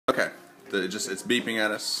It's beeping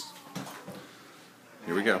at us.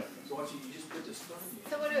 Here we go. So what you just put this stuff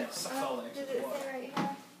in. So what does it say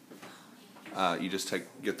right here? You just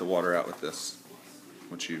get the water out with this,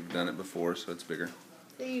 which you've done it before, so it's bigger.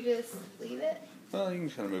 So you just leave it? Well, you can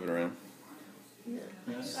kind of move it around. No.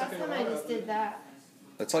 Last time I just did that.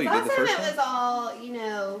 That's all you did the first time? Last time it was all, you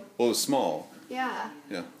know. Well, it was small. Yeah.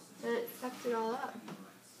 Yeah. And it sucked it all up.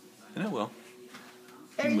 And it will.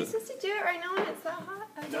 Are you supposed to do it right now when it's that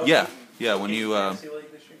hot? No. Yeah. Yeah, when it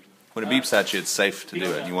beeps at you, it's safe to do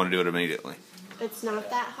it. You want to do it immediately. It's not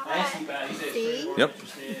that hot. See? Yep.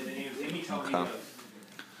 Okay.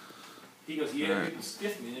 He goes, yeah, Right. people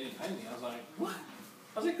stiffed me, they didn't pay me. I was like, what?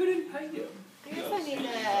 I was like, who didn't pay you? I guess I need to...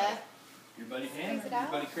 Your buddy Hannah, your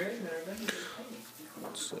buddy Craig, and everybody didn't pay me.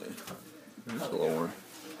 Let's see. There's a little one.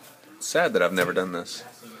 It's sad that I've never done this.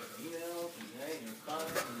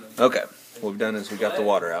 Okay. What we've done is we got the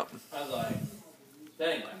water out. I was like, that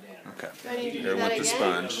ain't like that. Okay. Do I need to Here do that with the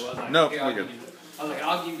again? sponge. I was like, No, here, we're good. I was like,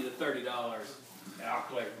 I'll give you the $30 and I'll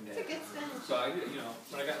collect from It's a that. good sponge. So I,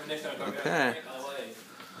 when I got the next time I talked Okay. about it,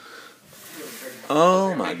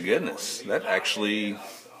 Oh my goodness. That actually,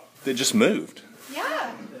 it just moved.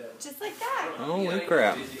 Yeah. Just like that. Holy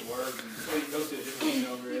crap. You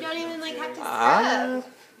don't even like have to scrub. Ah.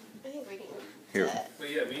 I think we can... Here. But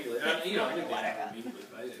yeah, immediately. I knew that immediately.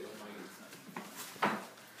 But I didn't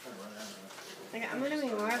Like, I'm going to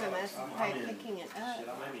be more of a mess by picking it up.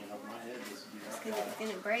 Just because it's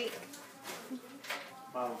going to break.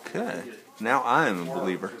 Okay. Now I am a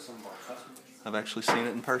believer. I've actually seen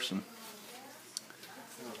it in person.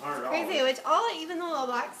 Crazy, which even the little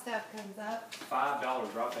black stuff comes up.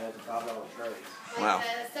 $5 drop ads and $5 trades. Like Wow.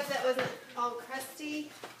 the stuff that wasn't all crusty.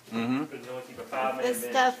 Mm-hmm. The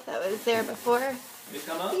stuff that was there before. Did it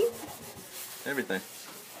come up? Everything.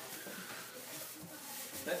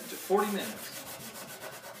 That, 40 minutes.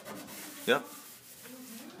 Yep.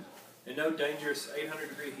 And no dangerous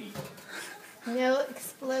 800-degree heat. No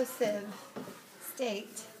explosive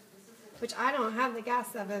state. Which I don't have the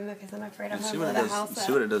gas oven because I'm afraid I'm And going see to what blow it the house does. up.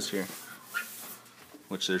 See what it does here.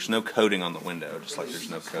 Which there's no coating on the window, just like there's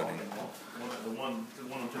no coating. The one on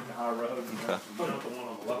the high road. Okay. Not the one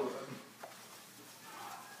on the low road.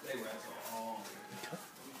 They were all.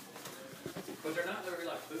 But they're not very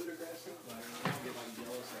like food aggressive. Like you don't get like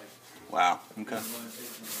jealous. Like, Wow. Okay.